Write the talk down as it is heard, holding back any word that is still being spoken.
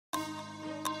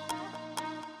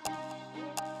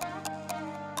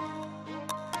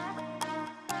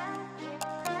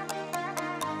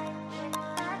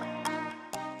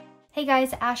Hey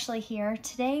guys, Ashley here.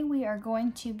 Today we are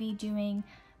going to be doing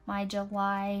my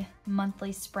July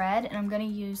monthly spread, and I'm going to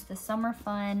use the Summer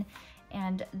Fun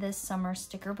and this summer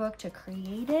sticker book to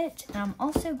create it. And I'm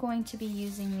also going to be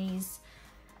using these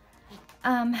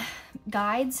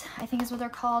guides, I think is what they're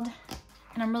called,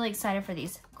 and I'm really excited for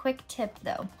these. Quick tip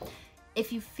though,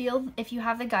 if you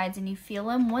have the guides and you feel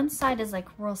them, one side is like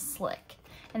real slick,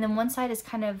 and then one side is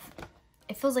kind of,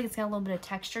 it feels like it's got a little bit of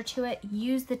texture to it.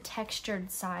 Use the textured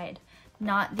side,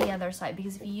 not the other side,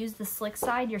 because if you use the slick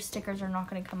side, your stickers are not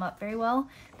going to come up very well.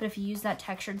 But if you use that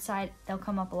textured side, they'll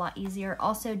come up a lot easier.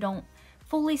 Also, don't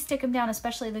fully stick them down,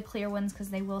 especially the clear ones, because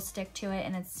they will stick to it,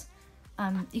 and it's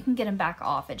you can get them back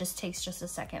off. It just takes just a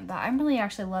second. But I'm really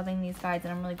actually loving these guides,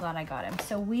 and I'm really glad I got them.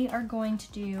 So we are going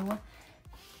to do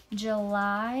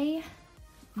July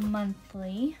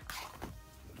monthly.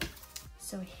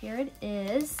 So here it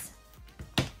is.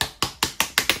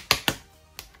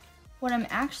 What I'm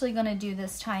actually gonna do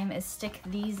this time is stick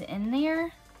these in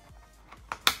there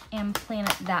and plan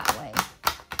it that way.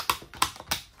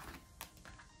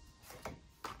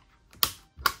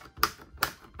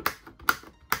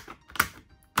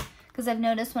 Because I've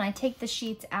noticed when I take the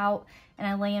sheets out and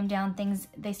I lay them down,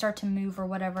 they start to move or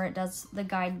whatever it does, the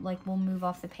guide like will move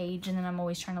off the page, and then I'm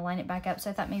always trying to line it back up.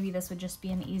 So I thought maybe this would just be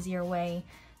an easier way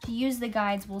to use the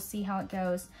guides. We'll see how it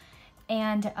goes.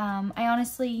 And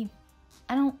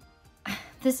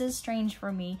this is strange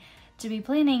for me to be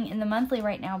planning in the monthly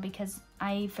right now, because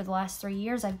for the last 3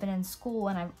 years, I've been in school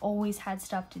and I've always had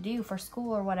stuff to do for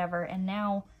school or whatever, and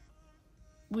now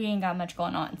we ain't got much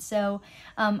going on. So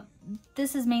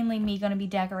this is mainly me going to be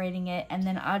decorating it, and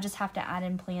then I'll just have to add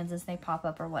in plans as they pop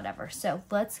up or whatever. So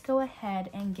let's go ahead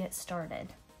and get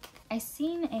started. I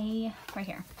seen this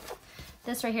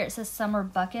right here, it says summer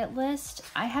bucket list.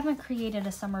 I haven't created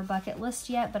a summer bucket list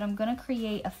yet, but I'm going to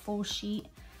create a full sheet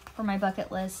for my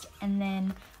bucket list, and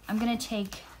then I'm going to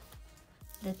take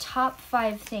the top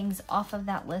 5 things off of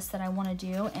that list that I want to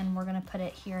do, and we're going to put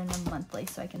it here in the monthly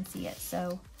so I can see it.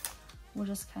 So we'll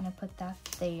just kind of put that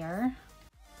there.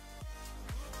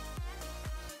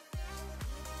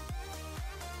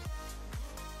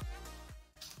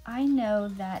 I know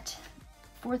that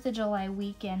 4th of July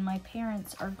weekend, my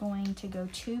parents are going to go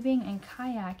tubing and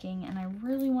kayaking, and I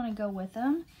really want to go with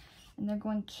them, and they're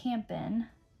going camping.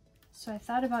 So I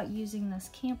thought about using this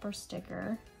camper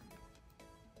sticker.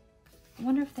 I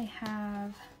wonder if they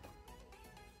have,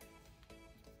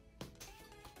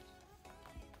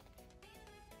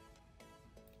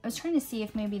 I was trying to see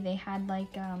if maybe they had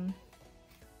like a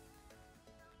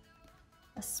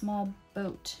small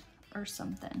boat or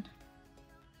something.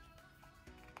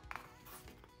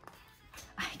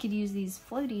 I could use these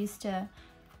floaties to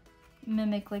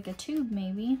mimic like a tube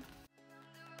maybe.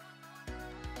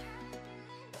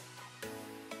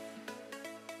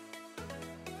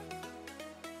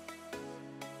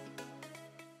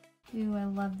 Ooh, I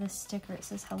love this sticker. It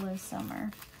says Hello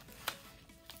Summer.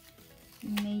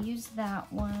 You may use that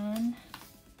one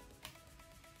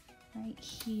right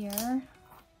here.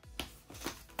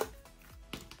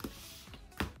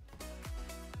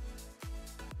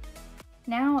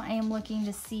 Now I am looking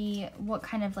to see what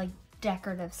kind of like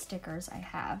decorative stickers I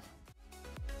have.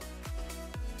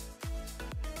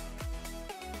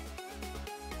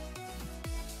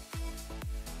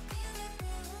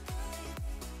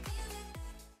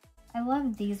 I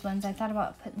love these ones. I thought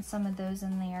about putting some of those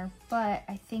in there, but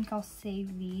I think I'll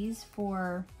save these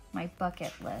for my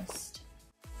bucket list.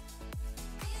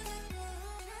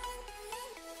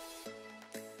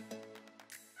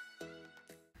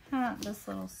 This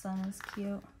little sun is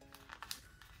cute.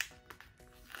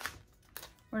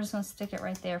 We're just gonna stick it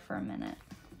right there for a minute.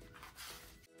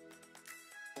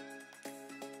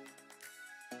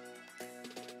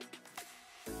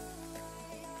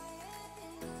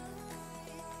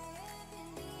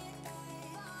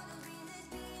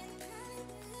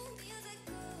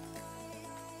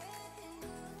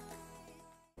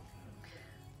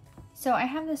 So I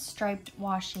have this striped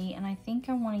washi, and I think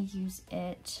I want to use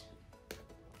it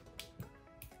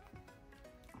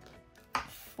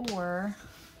for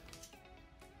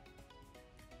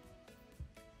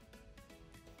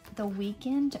the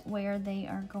weekend where they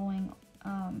are going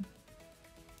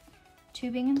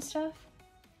tubing and stuff.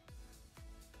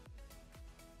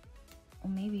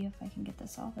 Well, maybe if I can get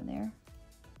this off of there.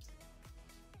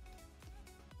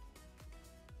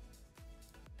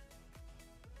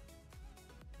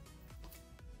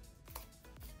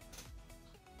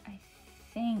 I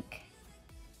think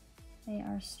they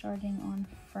are starting on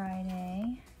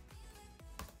Friday.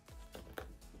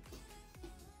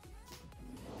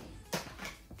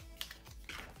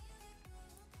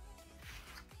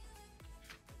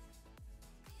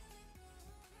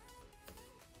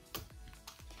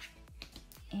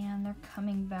 and they're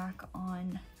coming back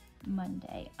on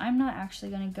Monday. I'm not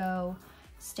actually gonna go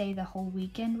stay the whole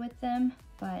weekend with them,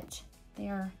 but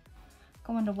they're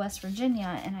going to West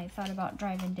Virginia, and I thought about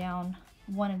driving down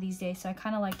one of these days, so I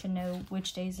kind of like to know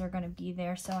which days they're gonna be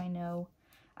there, so I know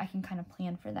I can kind of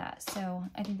plan for that. So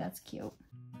I think that's cute.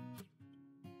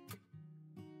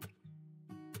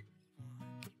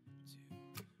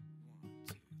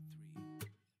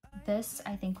 This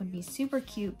I think would be super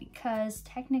cute because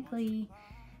technically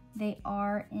they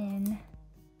are in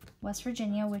West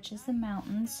Virginia, which is the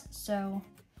mountains, so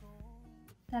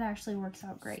that actually works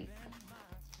out great.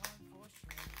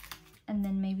 And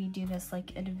then maybe do this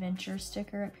like adventure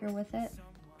sticker up here with it.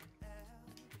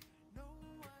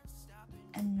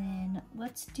 And then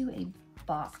let's do a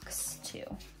box too.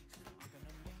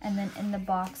 And then in the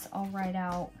box, I'll write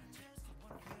out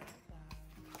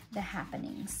the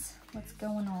happenings. What's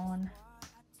going on?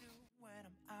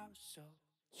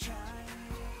 I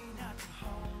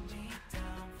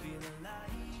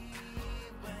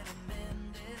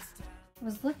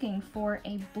was looking for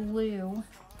a blue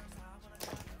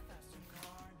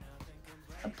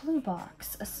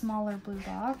box, a smaller blue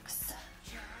box.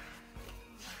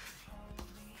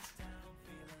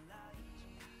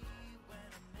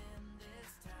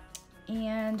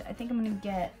 And I think I'm gonna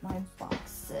get my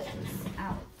boxes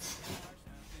out.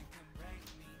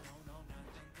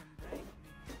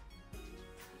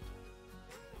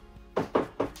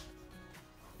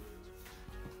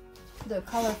 The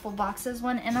colorful boxes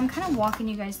one, and I'm kind of walking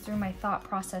you guys through my thought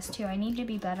process too. I need to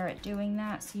be better at doing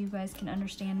that so you guys can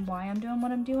understand why I'm doing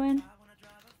what I'm doing.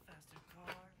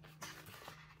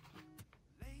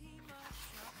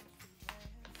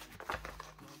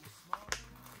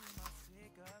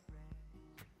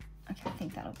 Okay, I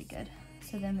think that'll be good.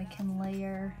 So then we can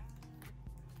layer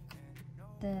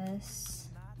this.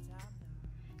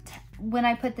 When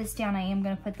I put this down, I am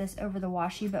going to put this over the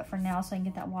washi, but for now, so I can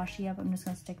get that washi up, I'm just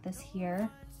going to stick this here.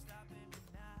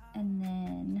 And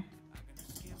then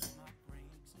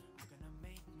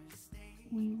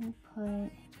we will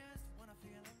put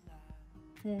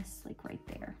this like right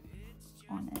there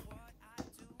on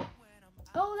it.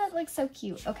 Oh, that looks so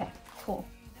cute. Okay, cool.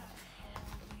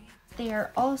 They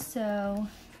are also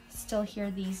still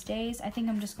here these days. I think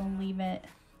I'm just going to leave it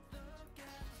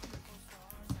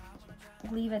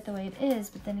the way it is,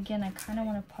 but then again, I kind of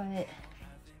want to put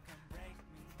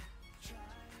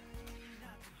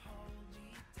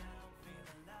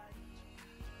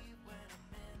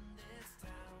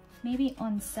maybe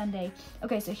on Sunday.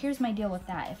 Okay, so here's my deal with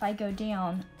that. If I go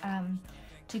down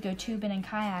to go tubing and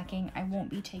kayaking, I won't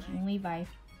be taking Levi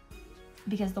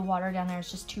because the water down there is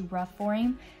just too rough for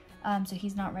him. So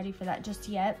he's not ready for that just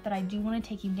yet, but I do want to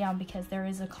take him down because there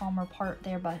is a calmer part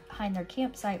there behind their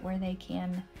campsite where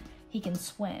he can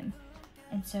swim.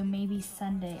 And so maybe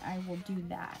Sunday I will do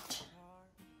that.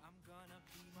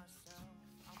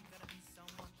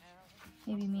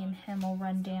 Maybe me and him will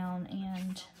run down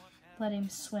and let him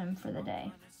swim for the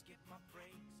day.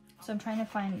 So I'm trying to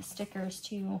find stickers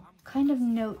to kind of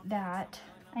note that.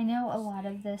 I know a lot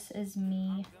of this is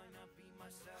me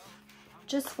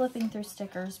just flipping through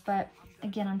stickers, but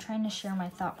again, I'm trying to share my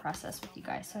thought process with you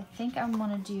guys. So I think I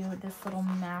want to do this little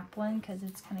map one because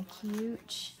it's kind of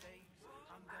cute.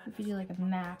 If you do like a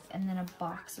map and then a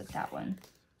box with that one.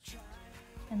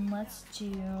 And let's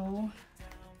do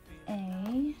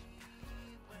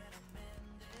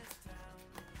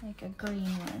like a green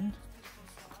one.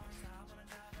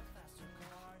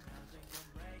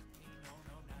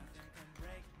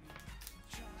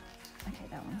 Okay,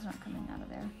 that one's not coming out of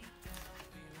there.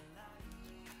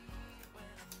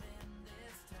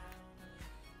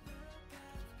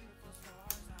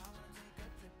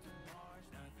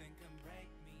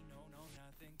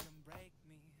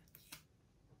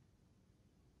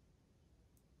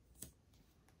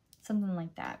 Something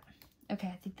like that. Okay,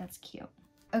 I think that's cute.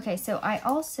 Okay, so I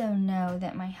also know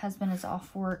that my husband is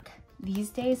off work these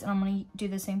days, and I'm going to do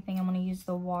the same thing. I'm going to use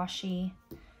the washi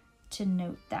to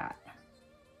note that.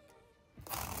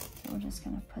 So we're just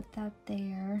going to put that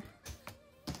there.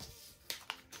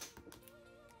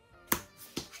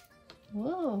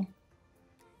 Whoa.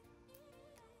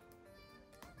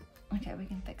 Okay, we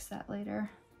can fix that later.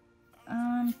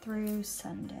 Through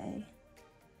Sunday.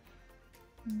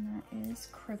 And that is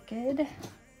crooked.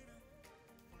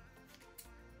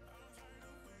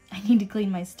 I need to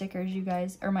clean my stickers, you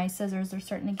guys, or my scissors. They're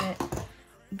starting to get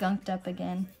gunked up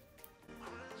again.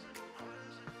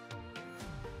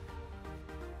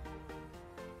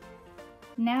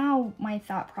 Now my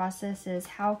thought process is,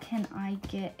 how can I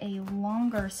get a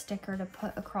longer sticker to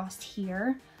put across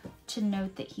here to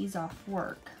note that he's off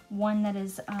work? One that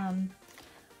is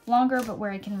longer, but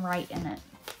where I can write in it.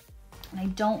 And I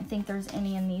don't think there's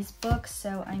any in these books,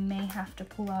 so I may have to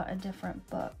pull out a different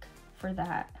book for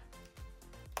that.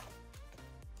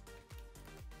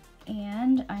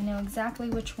 And I know exactly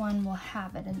which one will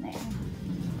have it in there.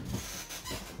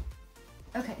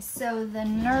 Okay, so the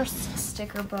nurse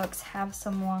sticker books have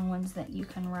some long ones that you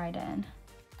can write in.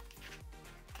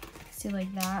 See,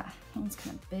 like that? That one's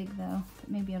kind of big though, but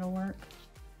maybe it'll work.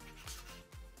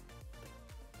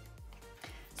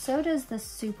 So does the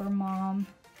Super Mom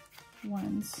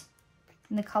ones.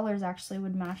 And the colors actually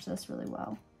would match this really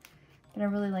well. But I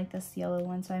really like this yellow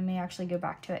one, so I may actually go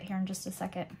back to it here in just a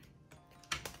second.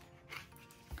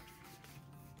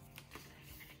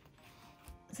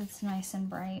 So it's nice and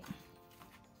bright.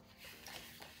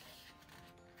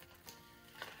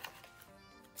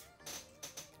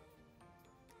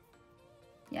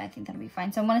 Yeah, I think that'll be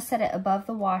fine. So I'm gonna set it above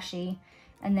the washi,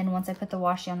 and then once I put the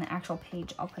washi on the actual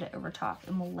page, I'll put it over top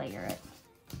and we'll layer it.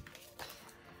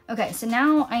 Okay, so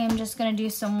now I am just gonna do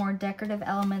some more decorative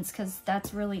elements because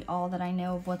that's really all that I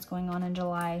know of what's going on in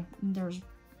July. There's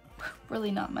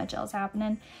really not much else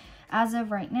happening as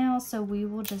of right now, so we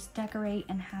will just decorate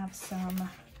and have some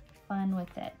fun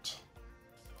with it.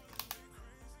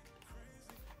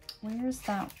 Where's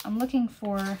that? I'm looking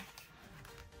for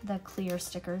the clear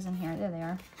stickers in here. There they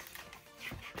are.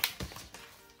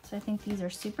 So I think these are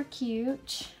super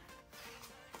cute.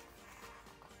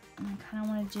 And I kind of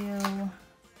want to do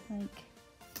like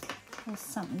a little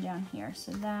something down here.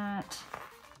 So that,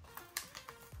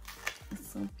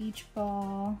 this little beach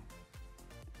ball,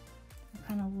 I'll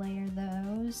kind of layer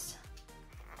those.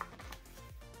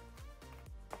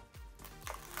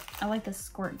 I like the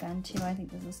squirt gun too. I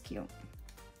think this is cute.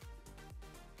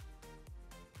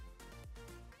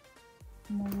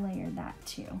 And we'll layer that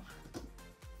too.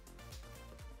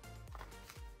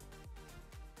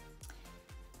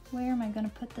 Where am I gonna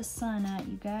put the sun at,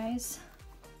 you guys?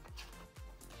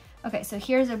 Okay, so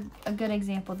here's a good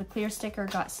example. The clear sticker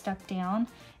got stuck down,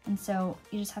 and so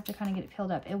you just have to kind of get it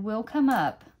peeled up. It will come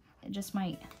up. It just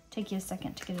might take you a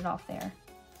second to get it off there.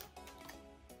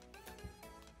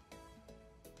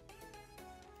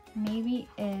 Maybe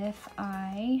if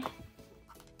I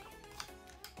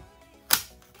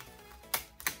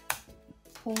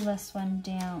pull this one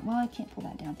down. Well, I can't pull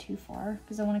that down too far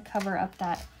because I want to cover up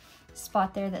that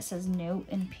spot there that says note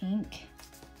in pink.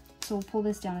 So we'll pull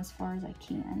this down as far as I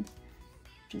can,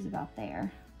 which is about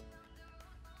there.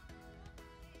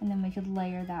 And then we could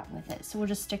layer that with it. So we'll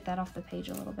just stick that off the page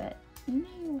a little bit.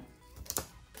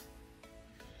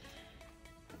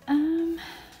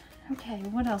 Okay,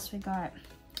 what else we got?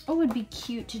 Oh, it'd be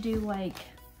cute to do like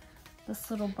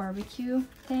this little barbecue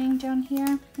thing down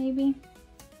here, maybe.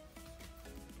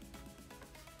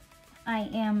 I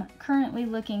am currently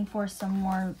looking for some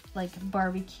more like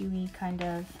barbecue-y kind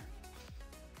of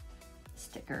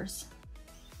stickers.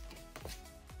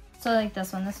 So like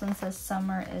this one says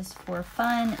summer is for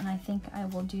fun, and I think I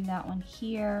will do that one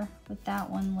here with that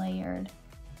one layered.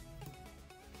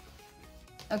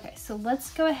 Okay, so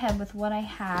let's go ahead with what I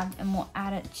have and we'll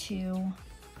add it to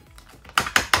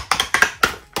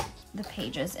the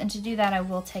pages. And to do that, I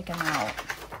will take them out.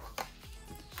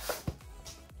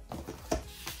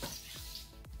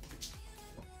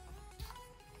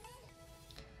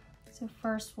 So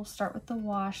first we'll start with the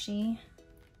washi.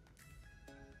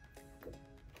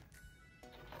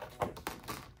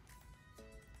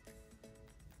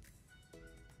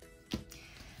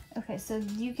 Okay, so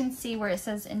you can see where it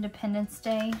says Independence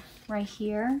Day right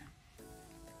here.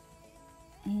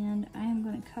 And I am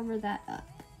going to cover that up.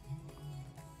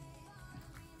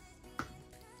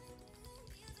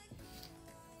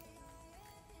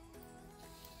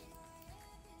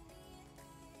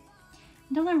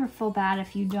 Don't ever feel bad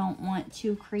if you don't want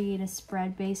to create a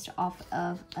spread based off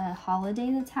of a holiday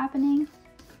that's happening.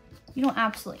 You don't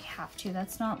absolutely have to.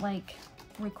 That's not like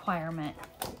a requirement.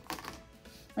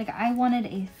 Like I wanted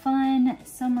a fun,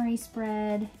 summery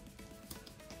spread,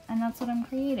 and that's what I'm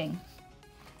creating.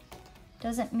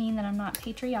 Doesn't mean that I'm not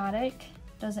patriotic.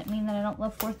 Doesn't mean that I don't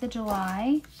love 4th of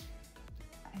July.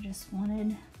 I just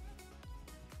wanted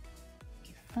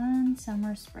a fun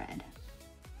summer spread.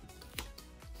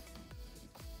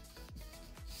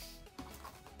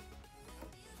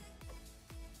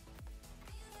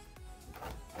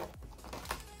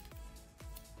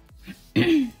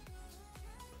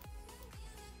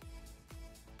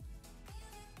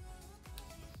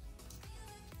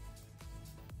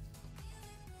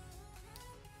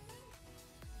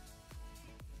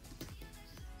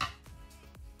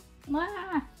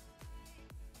 Ah.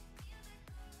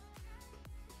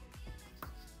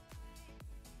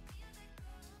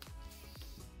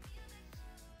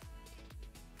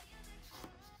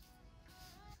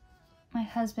 My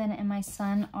husband and my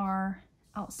son are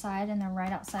outside, and they're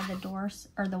right outside the doors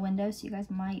or the window, so you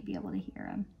guys might be able to hear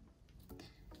them.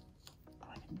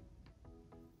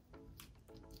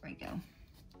 There we go. A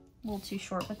little too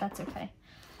short, but that's okay.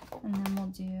 And then we'll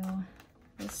do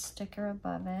this sticker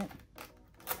above it.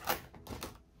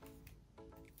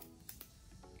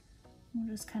 We'll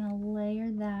just kind of layer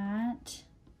that.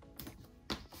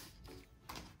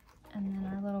 And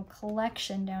then our little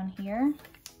collection down here.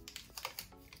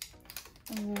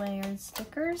 Layered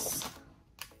stickers.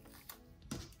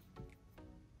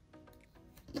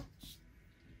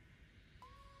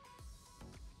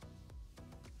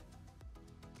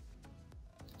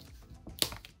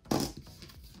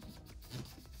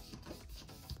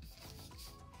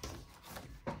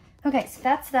 Okay, so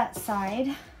that's that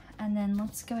side. And then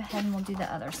let's go ahead and we'll do the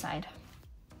other side.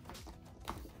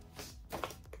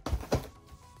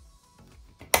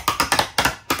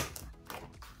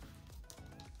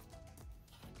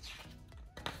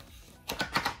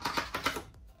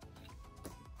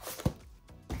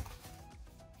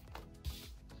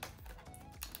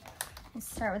 We'll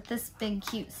start with this big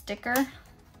cute sticker.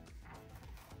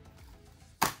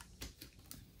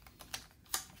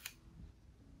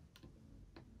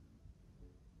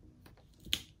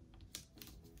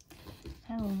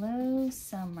 Hello,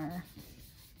 summer.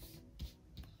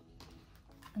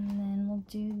 And then we'll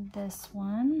do this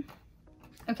one.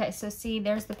 Okay, so see,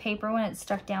 there's the paper when it's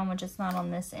stuck down, which is not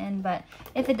on this end, but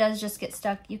if it does just get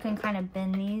stuck, you can kind of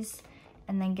bend these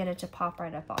and then get it to pop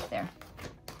right up off there.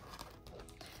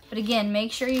 But again,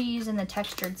 make sure you're using the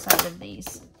textured side of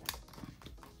these.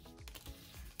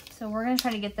 So we're gonna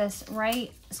try to get this right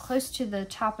as close to the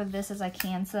top of this as I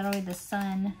can, so that way the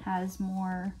sun has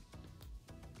more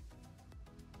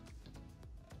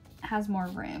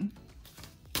room.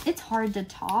 It's hard to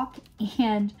talk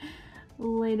and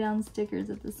lay down stickers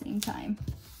at the same time.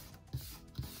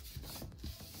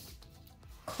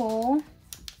 Cole,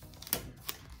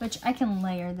 which I can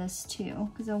layer this too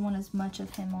because I want as much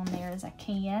of him on there as I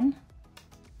can.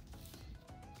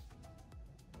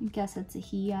 I guess it's a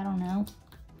he, I don't know.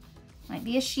 Might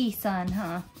be a she son,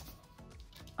 huh?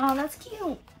 Oh, that's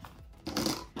cute.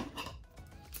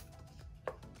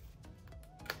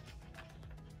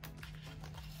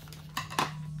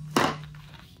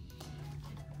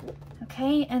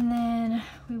 Okay, and then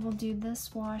we will do this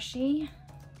washi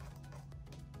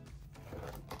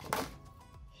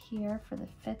here for the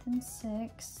 5th and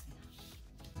 6th.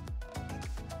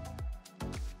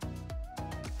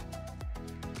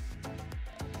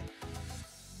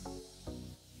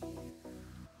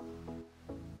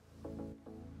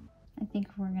 I think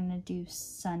we're gonna do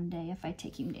Sunday if I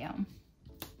take him down.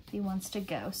 He wants to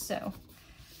go, so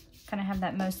kind of have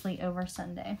that mostly over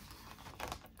Sunday.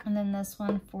 And then this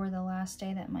one for the last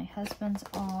day that my husband's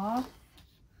off.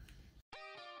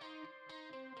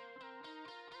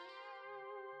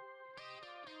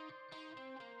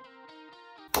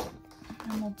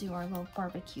 And we'll do our little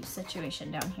barbecue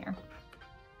situation down here.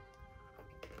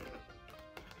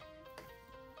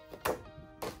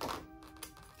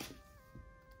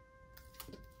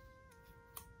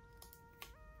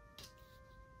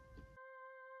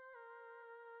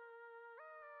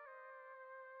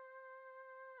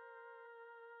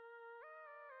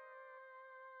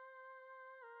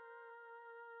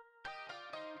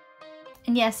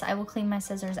 And yes, I will clean my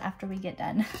scissors after we get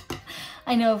done.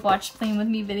 I know I've watched Clean With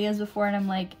Me videos before and I'm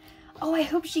like, oh, I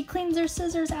hope she cleans her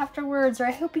scissors afterwards, or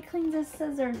I hope he cleans his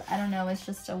scissors. I don't know, it's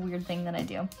just a weird thing that I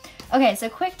do. Okay, so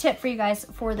quick tip for you guys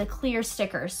for the clear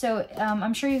sticker. So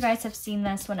I'm sure you guys have seen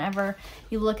this. Whenever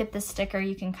you look at the sticker,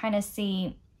 you can kind of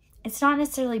see, it's not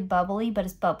necessarily bubbly, but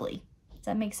it's bubbly. Does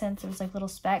that make sense? There's like little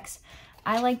specks.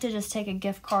 I like to just take a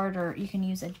gift card, or you can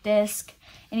use a disc,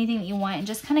 anything that you want, and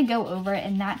just kind of go over it,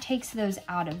 and that takes those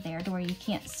out of there to where you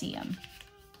can't see them.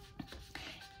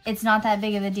 It's not that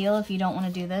big of a deal if you don't want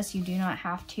to do this. You do not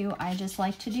have to. I just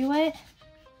like to do it.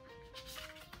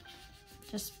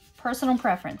 Just personal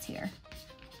preference here.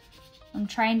 I'm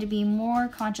trying to be more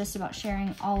conscious about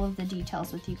sharing all of the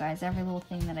details with you guys, every little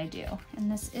thing that I do.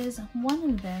 And this is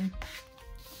one of them.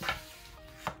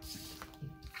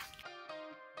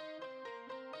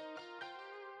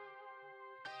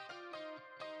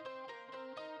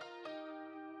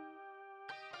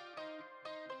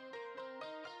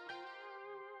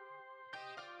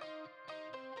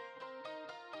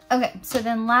 Okay, so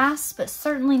then last but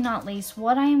certainly not least,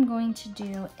 what I am going to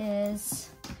do is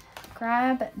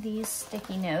grab these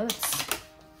sticky notes.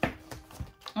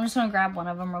 I'm just gonna grab one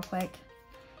of them real quick.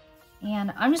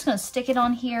 And I'm just gonna stick it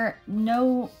on here.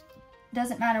 No,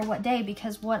 doesn't matter what day,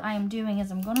 because what I am doing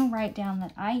is I'm gonna write down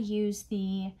that I use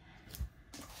the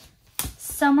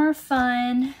summer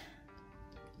fun,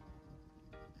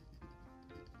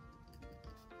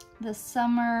 the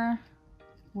summer,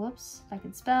 whoops, if I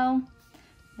could spell,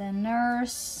 the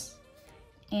nurse,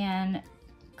 and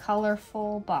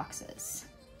colorful boxes.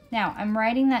 Now, I'm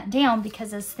writing that down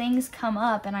because as things come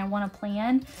up and I want to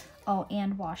plan, oh,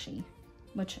 and washi,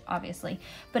 which obviously,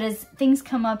 but as things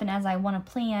come up and as I want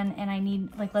to plan and I need,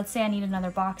 like, let's say I need another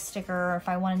box sticker, or if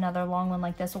I want another long one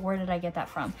like this, where did I get that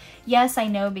from? Yes, I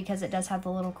know, because it does have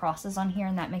the little crosses on here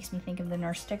and that makes me think of the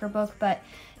nurse sticker book, but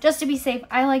just to be safe,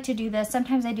 I like to do this.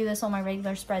 Sometimes I do this on my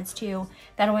regular spreads too.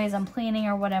 That way as I'm planning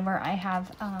or whatever, I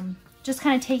have just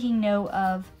kind of taking note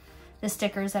of the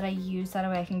stickers that I use. That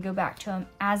way I can go back to them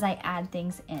as I add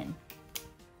things in.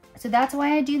 So that's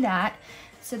why I do that.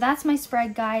 So that's my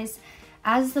spread, guys.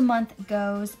 As the month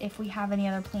goes, if we have any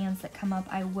other plans that come up,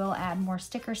 I will add more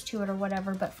stickers to it or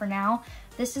whatever. But for now,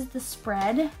 this is the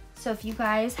spread. So if you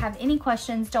guys have any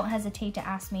questions, don't hesitate to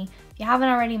ask me. If you haven't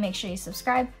already, make sure you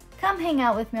subscribe. Come hang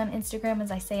out with me on Instagram, as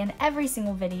I say in every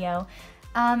single video.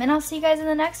 And I'll see you guys in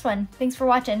the next one. Thanks for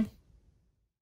watching.